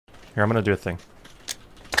Here, I'm gonna do a thing.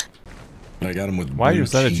 I got him with. Why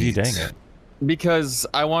was that a cheese. G? Dang it. Because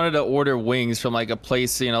I wanted to order wings from like a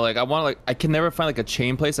place, you know, like I can never find like a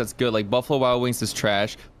chain place that's good. Like Buffalo Wild Wings is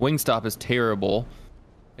trash. Wingstop is terrible.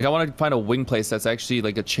 Like I want to find a wing place that's actually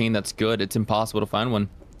like a chain that's good. It's impossible to find one.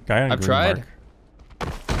 Guy on I've green tried.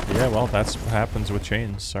 Mark. Yeah, well, that's what happens with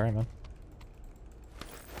chains. Sorry, man.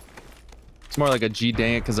 It's more like a G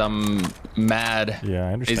dang it because I'm mad. Yeah,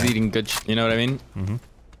 I understand. Is eating good, you know what I mean? Mm-hmm.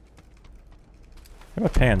 How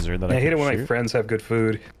about Panzer that I hate it can when my shoot? friends have good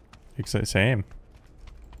food. Same.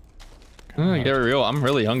 Get real. I'm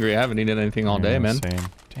really hungry. I haven't eaten anything all day, man. Same.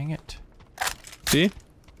 Dang it. See?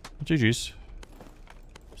 GG's.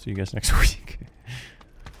 See you guys next week.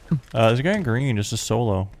 There's a guy in green, just a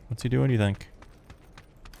solo. What's he doing, do you think?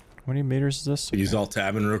 How many meters is this? He's all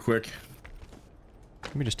tabbing real quick.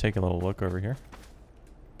 Let me just take a little look over here.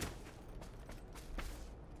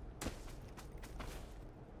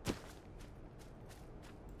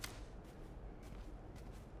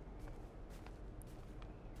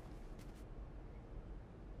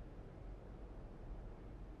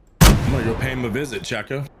 I'm gonna go pay him a visit,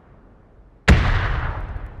 Choco.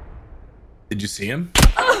 Did you see him?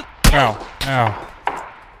 Ow! Ow!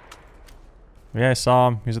 Yeah, I saw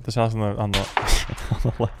him. He was at this house on the on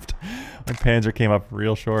the left. My Panzer came up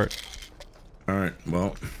real short. All right.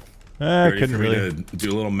 Well. I Ready couldn't for me really. to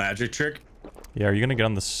do a little magic trick? Yeah, are you gonna get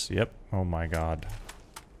on this? Yep. Oh my god.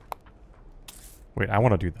 Wait, I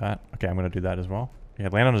want to do that. Okay, I'm gonna do that as well. Yeah,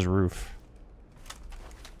 land on his roof.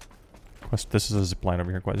 Quest. This is a zip line over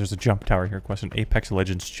here. Quest. There's a jump tower here. Quest an Apex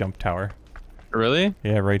Legends jump tower. Really?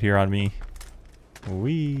 Yeah, right here on me.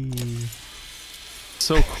 Wee.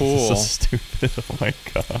 So cool. So stupid. Oh my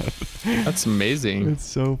god. That's amazing. It's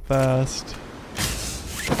so fast.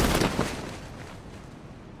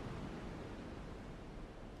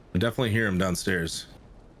 I definitely hear him downstairs.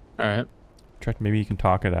 All right. Try. Maybe you can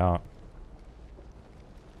talk it out.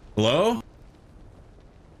 Hello?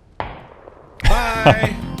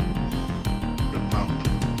 Hi.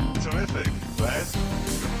 Terrific, Beth.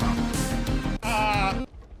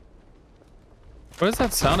 What is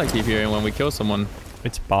that sound I keep hearing when we kill someone?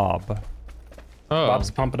 It's Bob. Oh.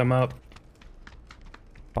 Bob's pumping him up.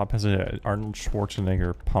 Bob has a Arnold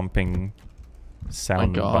Schwarzenegger pumping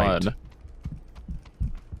sound My God. bite.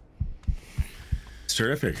 It's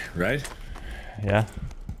terrific, right? Yeah.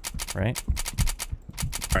 Right?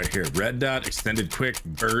 Right here. Red dot, extended quick,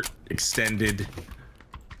 Bert, extended.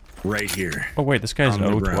 Right here. Oh wait, this guy's an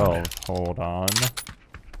On the 012. ground. Hold on.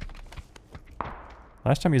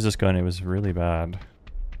 Last time I used this gun, it was really bad.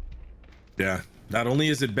 Yeah. Not only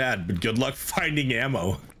is it bad, but good luck finding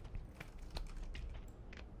ammo.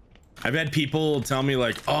 I've had people tell me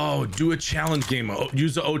like, "Oh, do a challenge game. Oh,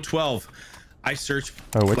 use the 012." I search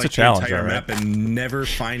Oh, it's like a challenge, the entire alright. map and never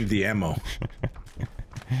find the ammo.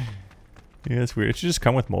 Yeah, it's weird. It should just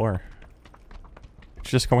come with more. It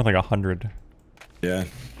should just come with like 100. Yeah.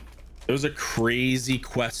 It was a crazy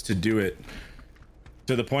quest to do it.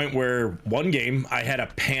 To the point where one game I had a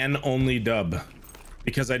pan only dub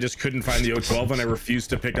because I just couldn't find the 012 and I refused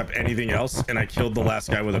to pick up anything else and I killed the last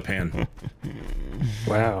guy with a pan.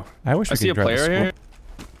 Wow. I wish I we see a could drive the player school. here.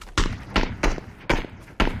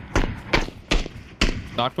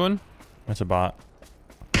 Knocked one. That's a bot.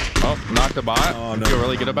 Oh, knocked a bot. Oh, You feel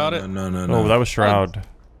really good about it? No. Oh, that was Shroud.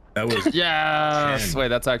 That was Yes. 10. Wait,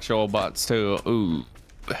 that's actual bots too. Ooh.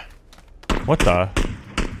 What the?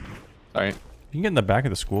 Sorry. You can get in the back of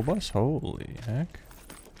the school bus? Holy heck.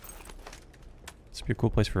 This would be a cool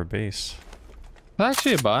place for a base. That's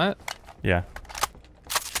actually a bot. Yeah.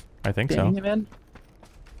 I think Dang so. it, man.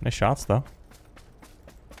 Nice shots, though.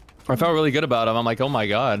 I felt really good about him. I'm like, oh my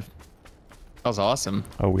god. That was awesome.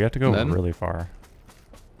 Oh, we have to go And then? really far.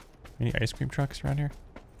 Any ice cream trucks around here?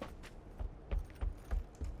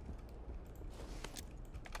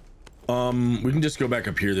 We can just go back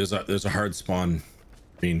up here. There's a hard spawn.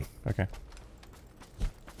 Okay.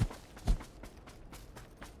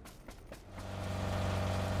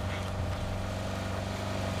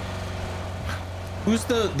 Who's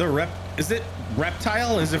the rep? Is it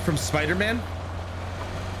Reptile? Is it from Spider-Man?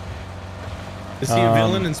 Is he a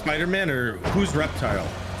villain in Spider-Man, or who's Reptile?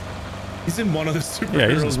 He's in one of the superhero Yeah,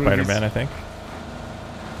 he's in movies. Spider-Man, I think.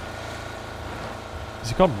 Is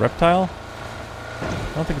he called Reptile?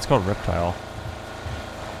 I don't think it's called Reptile.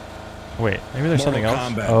 Wait, maybe there's something else.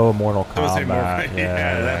 Kombat. Oh, Mortal I was saying Kombat.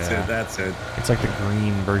 yeah, that's it. It's like the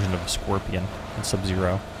green version of Scorpion and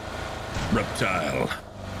Sub-Zero. Reptile.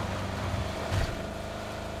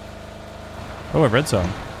 Oh, a red zone.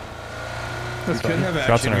 We could have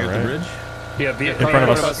Shots action on here our at the right. bridge. Yeah, In front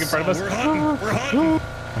of us. In front of us. We're hunting. We're hunting.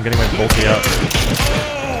 I'm getting my bolty out.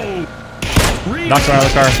 Oh! Knocked one out of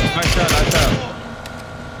the car. Nice shot, nice shot.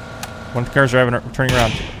 One of the car's driving, turning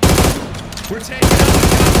around. We're taking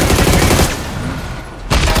out.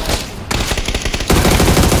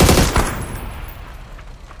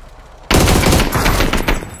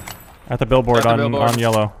 At the billboard, At the billboard. on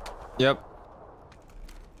yellow. Yep.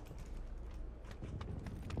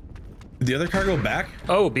 Did the other car go back?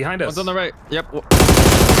 Oh, behind us. One's on the right. Yep.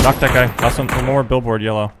 Knocked that guy. Last one more billboard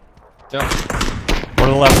yellow. Yep. More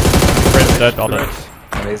to the left. Right, dead. All dead.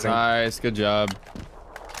 Amazing. Nice, good job.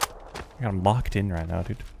 I got him locked in right now,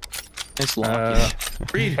 dude. Nice lock.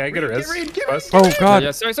 Reid, Can I get a res? Reid. Oh god.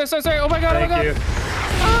 Yeah, sorry. Oh my god, Thank you.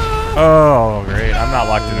 Oh great. I'm not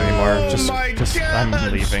locked in anymore. Oh Just my I'm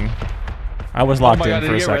gosh. leaving. I was locked my God,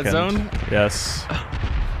 in did for a you get red second. zone? Yes.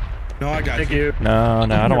 No, I got Thank you. you. No, I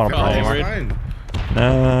don't want to play fine, anymore. Reid. Fine.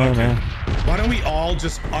 No, no. Why don't we all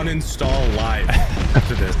just uninstall live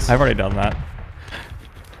after this? I've already done that.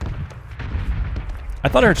 I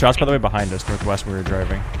thought I heard shots by the way behind us, northwest where we were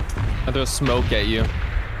driving. I throw smoke at you.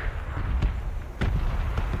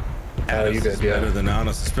 Oh, you This is did, yeah. better than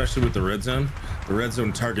honest, especially with the red zone. The red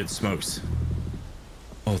zone target smokes.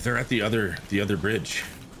 Oh, they're at the other bridge.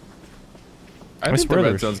 I My think the red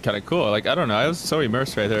spoilers. zone's kind of cool. Like, I don't know. I was so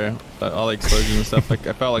immersed right there. All the explosions and stuff. Like,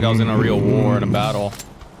 I felt like I was in a real war and a battle.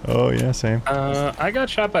 Oh yeah, same. I got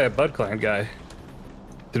shot by a Bud Clan guy.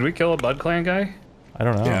 Did we kill a Bud Clan guy? I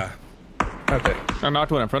don't know. Yeah. Okay. I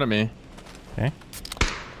knocked one in front of me. Okay.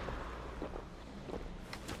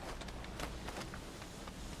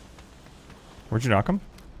 Where'd you knock him?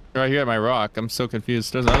 Right here at my rock. I'm so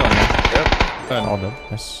confused. There's another one here. Yep. All dead.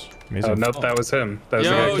 That's amazing. Oh, nope, that was him. That was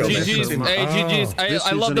the guy Yo, who killed me. GG's. Hey, GG's.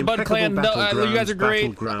 I love the Bud Clan. No, you guys are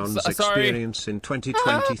great. Battlegrounds Sorry. experience in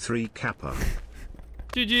 2023 Kappa.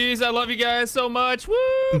 GG's. I love you guys so much.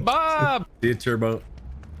 Woo, Bob. See you, Turbo.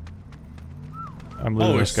 I'm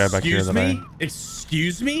losing this guy back here excuse that me?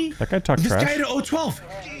 Excuse me? That guy talked This trash. guy had a 012.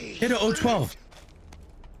 He had a 012.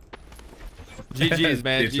 GG's,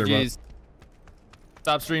 man. Thanks, Turbo. GG's.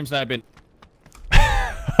 Stop stream sniping.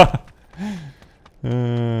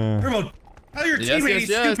 Turbo, tell your Yes, teammate yes, he's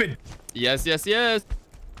yes. stupid. Yes. This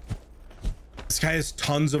guy has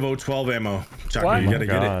tons of 012 ammo. Choco, What? you Oh gotta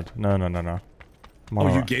my get it. god. No. I'm Oh,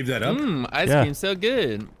 on a- you gave that up? Ice Yeah. cream so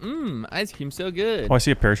good. Ice cream so good. Oh, I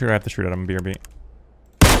see a parachute. I have to shoot at him. BRB.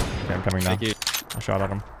 Okay, I'm coming now. Thank you. I shot at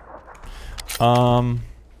him.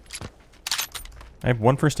 I have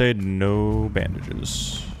one first aid, no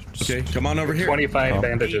bandages. Just- Okay, come on over here. 25 Oh.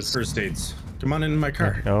 bandages. First aids. Come on in my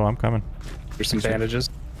car. Oh, I'm coming. There's some bandages.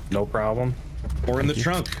 No problem. Or in the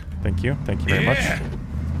trunk. Thank you. Thank you very Yeah.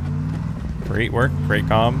 much. Great work. Great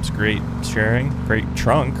comms. Great sharing. Great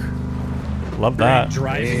trunk. Love that.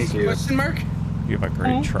 Driving? Thank you. Question mark? You have a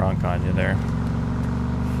great trunk on you there.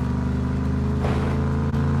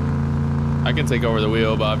 I can take over the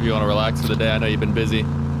wheel, Bob, if you want to relax for the day. I know you've been busy.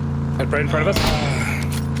 Right in front of us.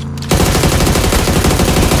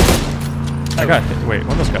 I got hit. Wait,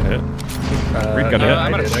 one of us got hit. Reid got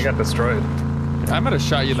no, hit. I got destroyed. I might have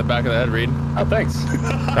shot you in the back of the head, Reid. Oh, thanks.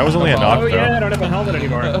 That was only a knock, Oh, though. yeah, I don't have a helmet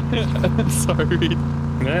anymore. Sorry, Reid.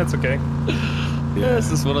 Yeah, it's okay. Yeah, it's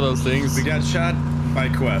just one of those things. We got shot by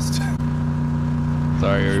Quest.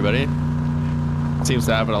 Sorry, everybody. Seems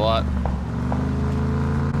to happen a lot.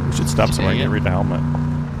 We should stop somewhere and Dang get it. Reid a helmet.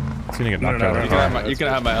 He's gonna get No, knocked no, out no, of You the can car. have my, you can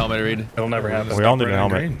have my helmet, Reid. It'll never happen. We all need a Right on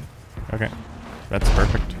helmet. green. Okay. That's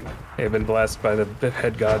perfect. I've been blessed by the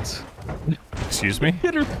head gods. Excuse me?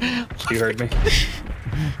 You heard me.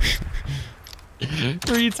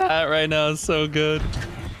 Reid's hat right now is so good.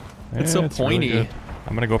 It's so really pointy. good.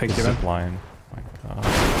 I'm gonna go up Thank the you, man. zip line. My god.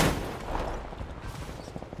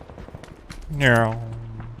 No.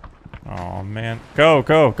 Oh man. Go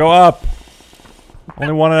up!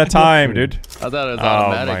 Only one at a time, dude. I thought it was Oh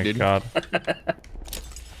automatic, my dude. god.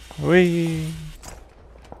 Wee.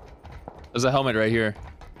 There's a helmet right here.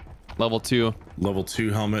 Level 2. Level 2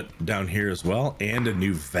 helmet down here as well. And a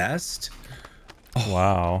new vest.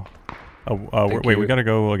 Wow. Oh, Thank wait, we you. gotta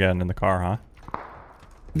go again in the car, huh?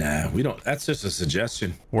 Nah, we don't. That's just a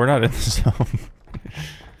suggestion. We're not in the zone.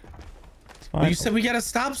 It's Well, fine. you said we gotta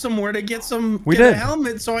stop somewhere to get some. We get did. a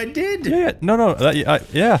helmet, so I did. Yeah, no,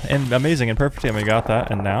 yeah, and amazing and perfect, and we got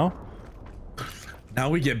that, and now? Now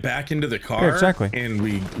we get back into the car. Yeah, exactly. And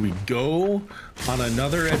we go on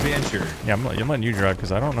another adventure. Yeah, I'm letting you drive,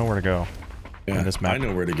 because I don't know where to go. Yeah, this map. I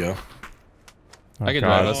know where to go. Oh, I can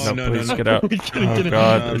god. drive us. No, Oh, no, please no, get no. out. Get Oh in.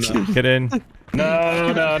 god, No, no. get in.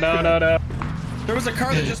 No, no, no, no, no. There was a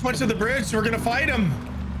car that just went to the bridge, so we're gonna fight him.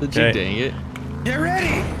 Okay. Dang it. Get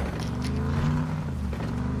ready.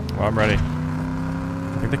 Well, I'm ready.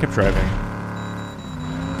 I think they kept driving.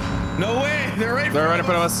 No way! They're right. They're right in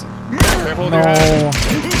front of us. Careful with No. your head.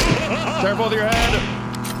 Careful with your head.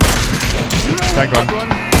 Tag one.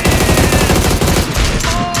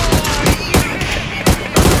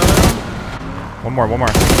 One more.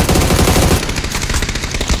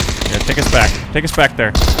 Yeah, take us back. Take us back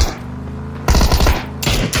there.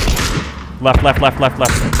 Left.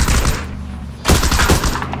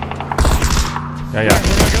 Yeah.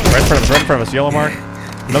 Right in front of us. Yellow mark.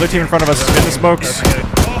 Another team in front of us. In the smokes.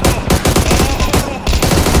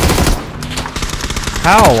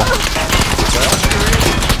 How?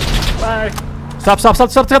 Bye. Stop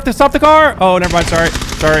the car! Oh, never mind.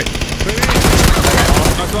 Sorry.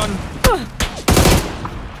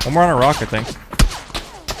 One more on a rock, I think.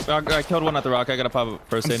 I killed one at the rock. I gotta pop a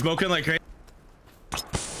first I'm aid. smoking like crazy.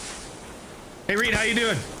 Hey Reid, how you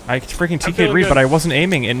doing? I freaking TK'd feeling Reid, good. but I wasn't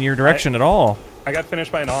aiming in your direction at all. I got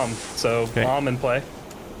finished by an OM, so Okay. OM in play.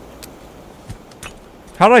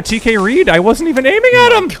 How did I TK Reid? I wasn't even aiming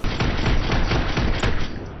at him!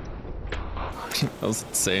 That was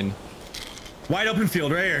insane. Wide open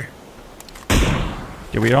field right here.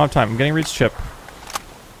 Yeah, we don't have time. I'm getting Reid's chip.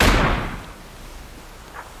 I'm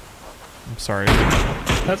sorry.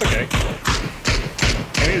 That's okay.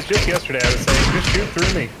 I mean, it's just yesterday I was saying, just shoot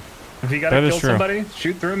through me. If you gotta That is kill true. somebody,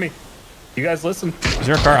 shoot through me. You guys listen. Is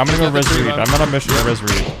there a car? I'm gonna go got the res tree Reid. bomb. I'm on a mission to res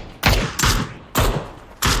Reid.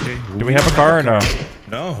 Okay. Do we have a car or no?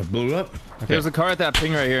 No, it blew up. There's a car at that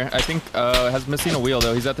ping right here. I think it has missing a wheel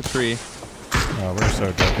though. He's at the tree. Oh, we're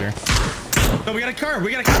so dead here. No, we got a car.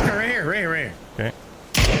 We got a cop car right here. Okay.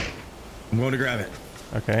 I'm going to grab it.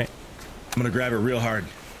 Okay. I'm gonna grab it real hard.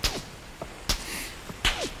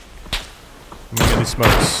 I'm gonna get these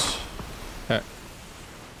smokes.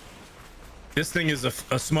 This thing is a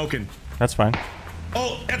smoking. That's fine.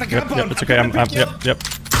 Oh, at the Yep, compound. it's okay. I'm yep.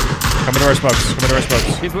 Coming to our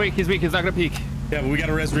smokes. He's weak. He's not gonna peek. Yeah, but we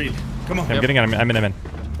gotta res Reid. Come on. Okay, I'm getting in. I'm in.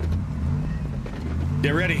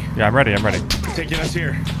 Get ready. Yeah, I'm ready. Taking us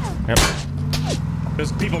here. Yep.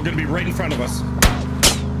 There's people gonna be right in front of us.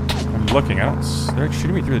 I'm looking. They're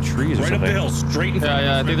shooting me through the trees or Right up something. the hill, straight in front of us.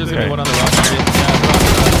 Yeah, I think there's Okay. gonna be one on the rock.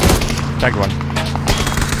 Yeah, Tagged one.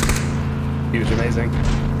 He was amazing.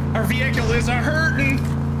 Our vehicle is a hurting. Do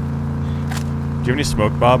you have any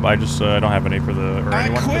smoke, Bob? I just don't have any for the or I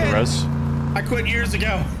anyone for quit. the res. I quit years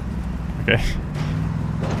ago. Okay.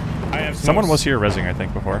 I have Someone smokes. was here resing, I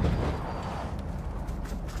think, before.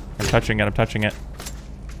 I'm touching it.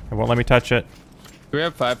 It won't let me touch it. Do we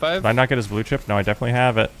have 5-5? Did I not get his blue chip? No, I definitely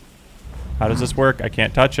have it. How does this work? I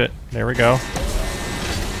can't touch it. There we go.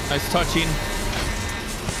 Nice touching.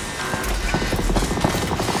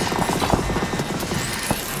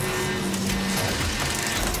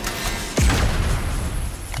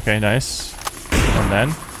 Okay, nice. And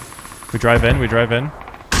then we drive in.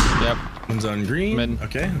 Yep. One's on green. Mid.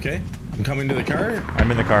 Okay. I'm coming to the car. I'm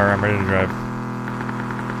in the car. I'm ready to drive.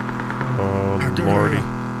 Oh, lordy.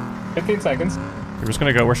 15 seconds. We're just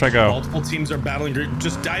gonna go. Where should I go? Multiple teams are battling green.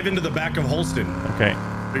 Just dive into the back of Holston. Okay.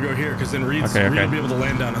 We go here, because then Reid Okay. will be able to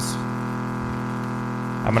land on us.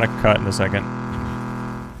 I'm gonna cut in a second.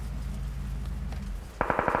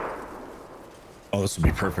 Oh, this would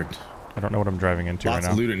be perfect. I don't know what I'm driving into Lots right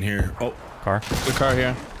now. of loot in here. Oh, Car. The car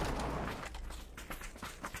here.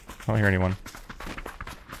 I don't hear anyone.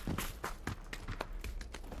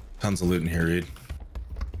 tons of loot in here, Reid.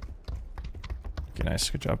 Okay, nice.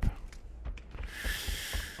 Good job.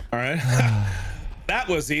 All right. That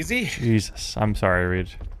was easy. Jesus. I'm sorry, Reid.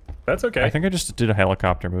 That's okay. I think I just did a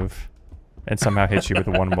helicopter move and somehow hit you with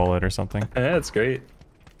one bullet or something. Yeah, that's great.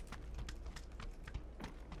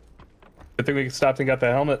 Good thing we stopped and got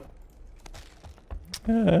the helmet.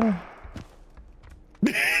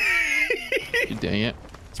 Dang it.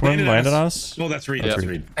 Someone landed on us? Oh, that's Reid. Yep. That's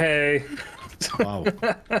Reid. Hey. Wow.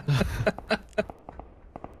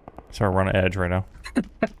 Sorry, we're on edge right now.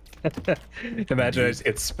 Imagine I just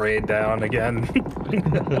get sprayed down again.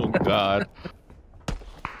 Oh god.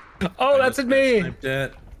 Oh, that's at me. Sniped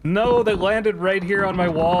it. No, they landed right here on my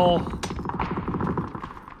wall.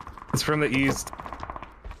 It's from the east.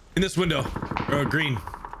 In this window. Green.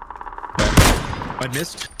 I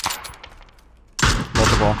missed.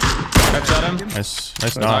 Multiple. Headshot him. Nice.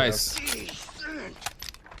 Nice knock. Nice.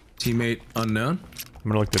 Teammate unknown.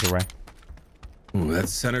 I'm gonna look the other way. Ooh,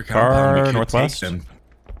 that's center Car compound. We could northwest. take them.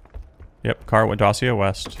 Yep, car went Dacia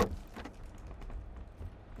west.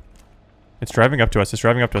 It's driving up to us. It's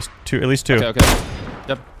driving up to us. At least two. Okay, okay.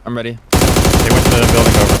 Yep, I'm ready. They went to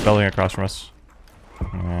the building across from us.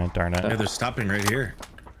 Darn it. Yeah, they're stopping right here.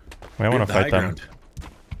 I want to The fight high them. ground.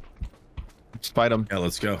 Just fight him. Yeah,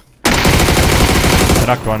 let's go. I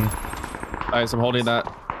knocked one. Nice, I'm holding that.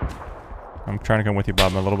 I'm trying to come with you,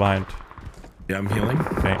 Bob. I'm a little behind. Yeah, I'm healing.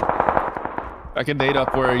 Okay. I can nade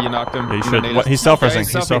up where you knocked him. Yeah, you should. What? He's self-resing.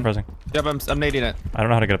 He's self-resing. Yep, I'm nading it. I don't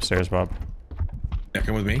know how to get upstairs, Bob. Yeah,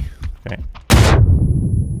 come with me. Okay.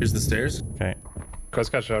 Here's the stairs. Okay.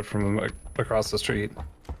 Quest got shot from across the street.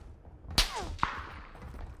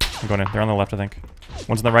 I'm going in. They're on the left, I think.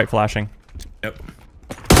 One's on the right flashing. Yep.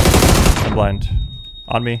 I'm blind.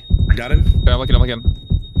 On me. I got him. Okay, I'm looking.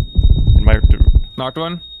 In my... Knocked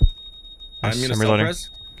one. Nice, I'm gonna reloading. self-res.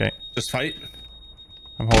 Okay. Just fight.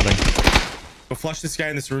 I'm holding. Go flush this guy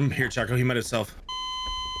in this room. Here, Choco. He might have self.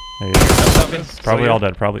 There you go. Probably all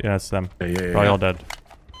dead. Probably, yeah, it's them. Yeah. Probably all dead.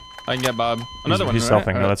 I can get Bob. Another one. He's right?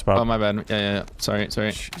 selfing. No, that's Bob. Oh, my bad. Yeah. Sorry.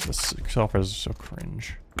 Jesus, self-res is so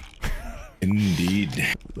cringe. Indeed.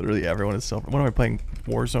 Literally everyone is self. What am I playing?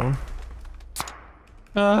 Warzone?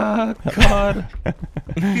 Ah, God.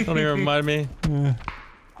 Don't even remind me.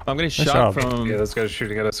 I'm getting shot job. from... Yeah, those guys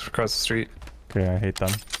shooting at us across the street. Okay, I hate them.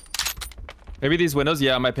 Maybe these windows?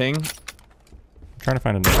 Yeah, my ping. I'm trying to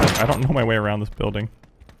find a new one. I don't know my way around this building.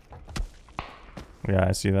 Yeah,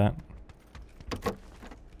 I see that.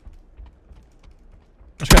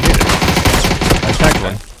 I just got hit. I tagged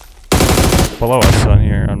one. Below us on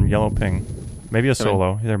here, on yellow ping. Maybe a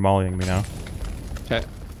solo. They're mollying me now. Okay.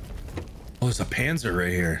 Oh, there's a Panzer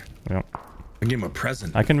right here. Yep. I give him a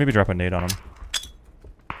present. I can maybe drop a nade on him.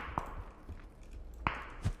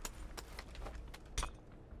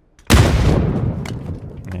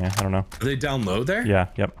 Yeah, I don't know. Are they down low there? Yeah,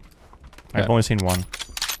 yep. I've only seen one.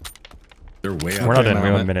 They're way out We're not there. in. We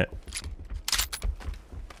have a minute.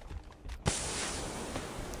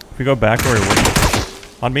 If we go back where we were.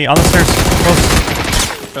 On me, on the stairs.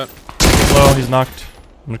 Close. He's low, he's knocked.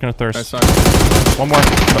 I'm just gonna thirst. Nice. One more.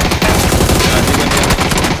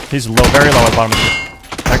 He's low, very low at bottom.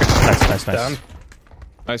 Nice. Down.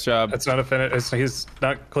 Nice job. That's not a finish. He's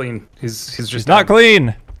not clean. He's just He's not down.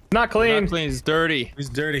 clean. Not clean. Not clean. He's dirty. He's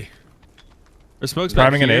dirty. There's smokes back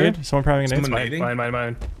Priming an here. aid? Someone priming an aid? Someone nading?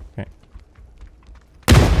 Mine. Okay.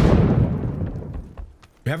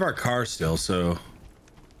 We have our car still, so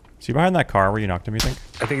Is he behind that car where you knocked him, you think?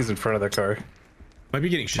 I think he's in front of the car. might be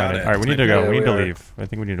getting shot at. Alright, we need to go. Yeah, we need we to are. leave. I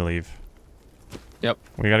think we need to leave. Yep.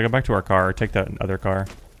 We gotta go back to our car or take that other car.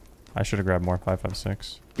 I should have grabbed more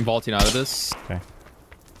 5.56. I'm vaulting out of this. Okay.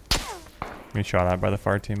 Being shot at by the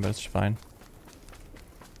fire team, but it's fine.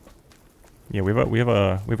 Yeah, we have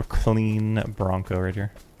a clean Bronco right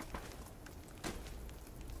here.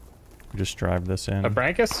 We just drive this in. A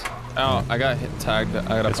Brancus? Oh, I got hit tagged. I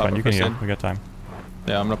gotta It's pop fine. it You can first heal. in. We got time.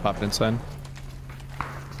 Yeah, I'm gonna pop it inside.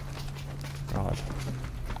 God.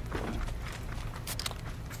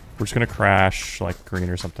 We're just gonna crash like green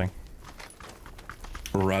or something.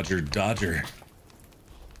 Roger Dodger.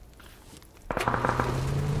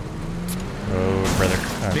 Oh, brother.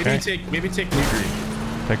 Okay. Maybe take new green.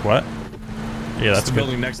 Take what? Yeah, that's the good.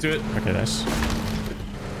 building next to it. Okay, nice.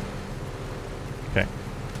 Okay.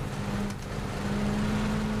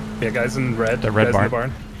 Yeah, guys in red. The red guys barn. in the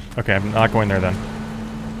barn. Okay, I'm not going there then.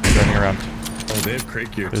 I'm turning around. Oh, they have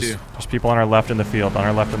crate gear too. There's people on our left in the field. On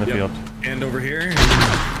our left in the Yep. field. And over here.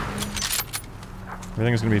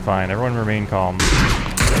 Everything's gonna be fine. Everyone remain calm.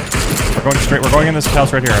 We're going straight. We're going in this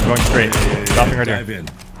house right here. I'm going straight. Stopping right Dive here. in.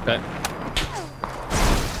 Okay.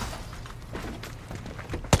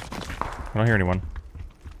 I don't hear anyone.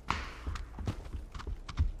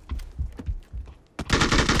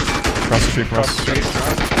 Across the street from us.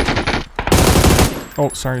 Oh,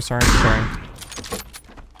 sorry.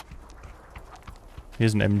 He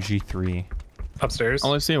has an MG3. Upstairs.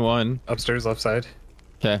 Only seen one. Upstairs, left side.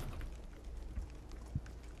 Okay.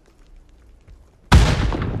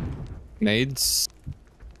 Nades.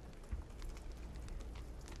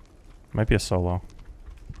 Might be a solo.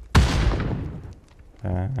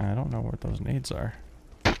 I don't know where those nades are.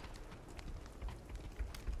 The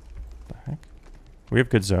heck? We have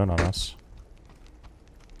good zone on us.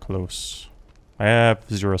 Close. I have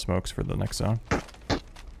 0 smokes for the next zone.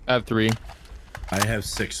 I have 3. I have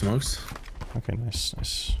 6 smokes. Okay, nice. And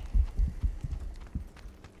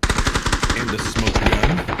a smoke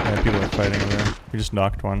gun. Yeah, people are fighting over there. We just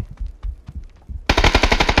knocked one.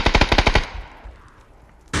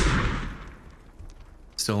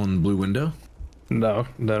 Still in the blue window. No.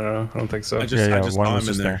 I don't think so. I just one saw was him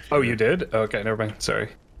just in there. Oh, you did? Okay, never mind. Sorry.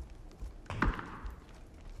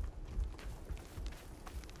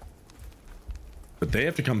 But they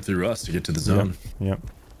have to come through us to get to the zone. Yep.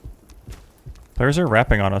 Players are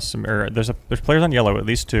rapping on us. Or there's players on yellow. At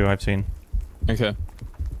least 2 I've seen. Okay.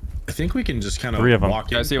 I think we can just kind 3 of them.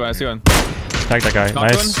 walk in. Yeah, I see one. Tag that guy.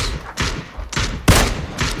 Knocked Nice.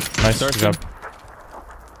 Nice. Good job.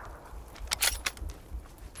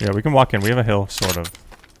 Yeah, we can walk in. We have a hill, sort of.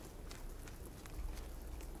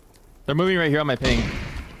 They're moving right here on my ping.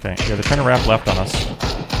 Okay, yeah, they're trying to wrap left on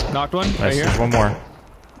us. Knocked one, Nice, right here. there's one more.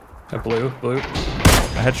 Blue.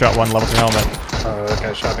 I headshot one, level 3 helmet. That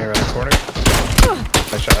guy shot me around the corner.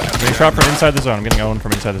 I shot I'm getting shot from inside the zone. I'm getting owned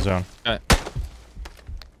from inside the zone. Okay.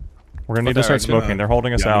 We're gonna need to start smoking. They're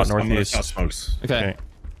holding us out northeast. Smokes. Okay.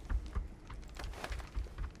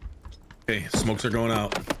 Okay, smokes are going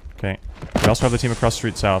out. Okay. We also have the team across the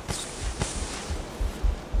street south.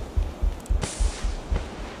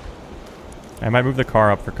 I might move the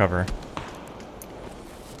car up for cover.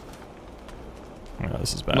 Oh,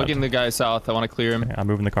 this is bad. I'm looking at the guy south. I want to clear him. Okay, I'm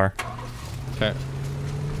moving the car. Okay.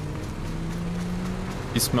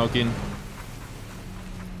 He's smoking.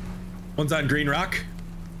 One's on Green Rock.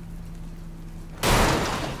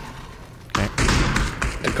 Okay.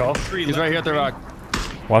 Good call. He's right here at the rock.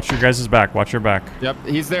 Watch your guys' back. Watch your back. Yep,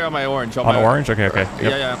 he's there on my orange. On orange? Okay, okay. Yep.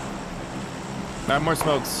 Yeah. I have more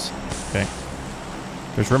smokes. Okay.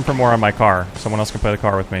 There's room for more on my car. Someone else can play the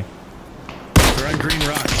car with me. They're on Green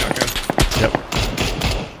Rock, Choco.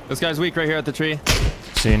 Yep. This guy's weak right here at the tree.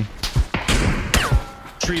 Seen.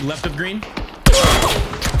 Tree left of green.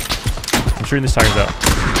 I'm shooting these tires out.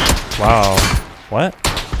 Wow. What?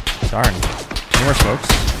 Darn. Any more smokes?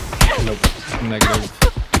 Nope. Negative.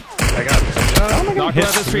 I got it. Knocked one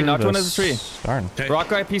at this tree. Knocked one at this tree. Darn. Okay. Rock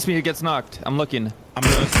guy piece me. He gets knocked. I'm looking. I'm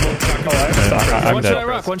gonna smoke Choco. I'm One dead. shot at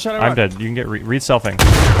rock. One shot at rock. I'm dead. You can get Reid selfing.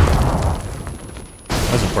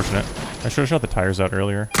 That was unfortunate. I should have shot the tires out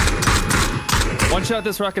earlier. One shot at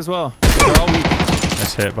this rock as well. They're all weak.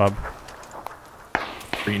 Nice hit, Bob.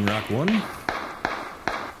 Green Rock 1. I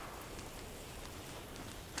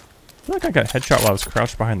feel like I got headshot while I was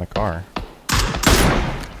crouched behind the car.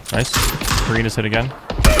 Nice. Green is hit again.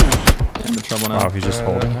 I'm in trouble now. Wow, he's just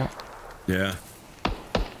holding that. Yeah.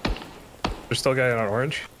 There's still a guy on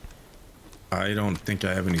orange. I don't think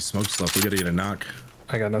I have any smokes left. We gotta get a knock.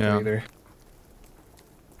 I got nothing either.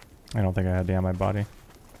 I don't think I had the on my body.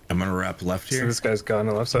 I'm gonna wrap left So here. this guy's gone on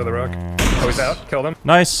the left side of the rock. Oh, he's out. Killed him.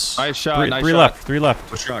 Nice. Nice shot, nice three shot. left. 3 left.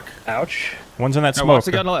 Push rock. Ouch. One's in that Now smoke. watch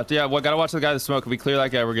the guy on the left. Yeah, gotta watch the guy that smoke. If we clear that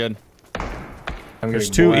guy, we're good. There's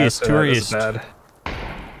getting 2 east. blasted. 2 are This is east. bad.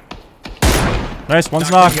 Nice.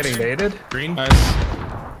 One's Knocked. knocked. Getting baited. Green. Nice.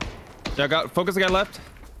 Yeah, focus the guy left.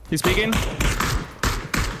 He's speaking.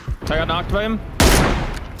 I got knocked by him.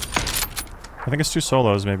 I think it's 2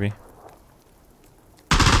 solos, maybe.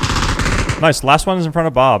 Nice. Last one is in front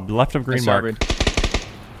of Bob. Left of green Nice mark. job, Reid.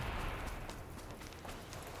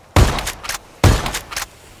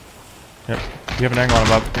 Yep. You have an angle on him,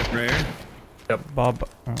 Bob. Right here. Bob.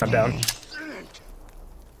 I'm down.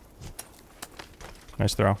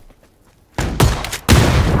 Nice throw.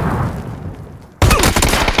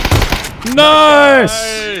 Nice!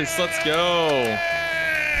 Nice. Let's go.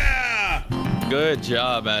 Good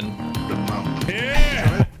job, man.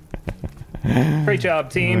 Yeah. Great job,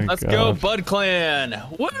 team. Let's God. go, Bud Clan.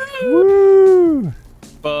 Woo! Woo!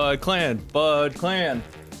 Bud Clan. Bud Clan.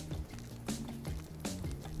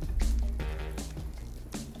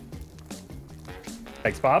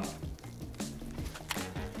 Thanks, Bob.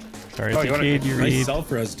 Sorry, Oh, I you wanna- TK'd you, Nice Reid.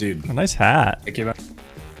 self-res, dude. A nice hat. Thank you, man.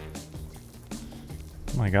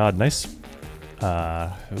 Oh my god, nice.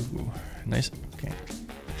 Ooh, nice. Okay.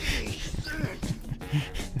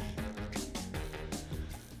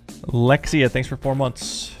 Lexia, thanks for 4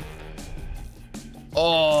 months.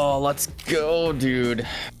 Oh, let's go, dude.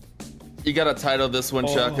 You gotta title this one,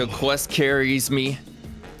 Choco. Quest carries me.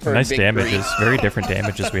 for Nice victory. damages. Very different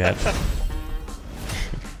damages we had.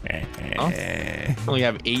 Only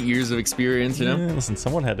have 8 years of experience, you know? Yeah, listen,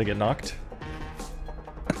 someone had to get knocked.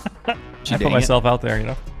 I Dang put it. myself out there, you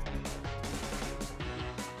know.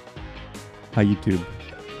 Hi YouTube.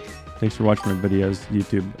 Thanks for watching my videos,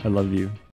 YouTube. I love you.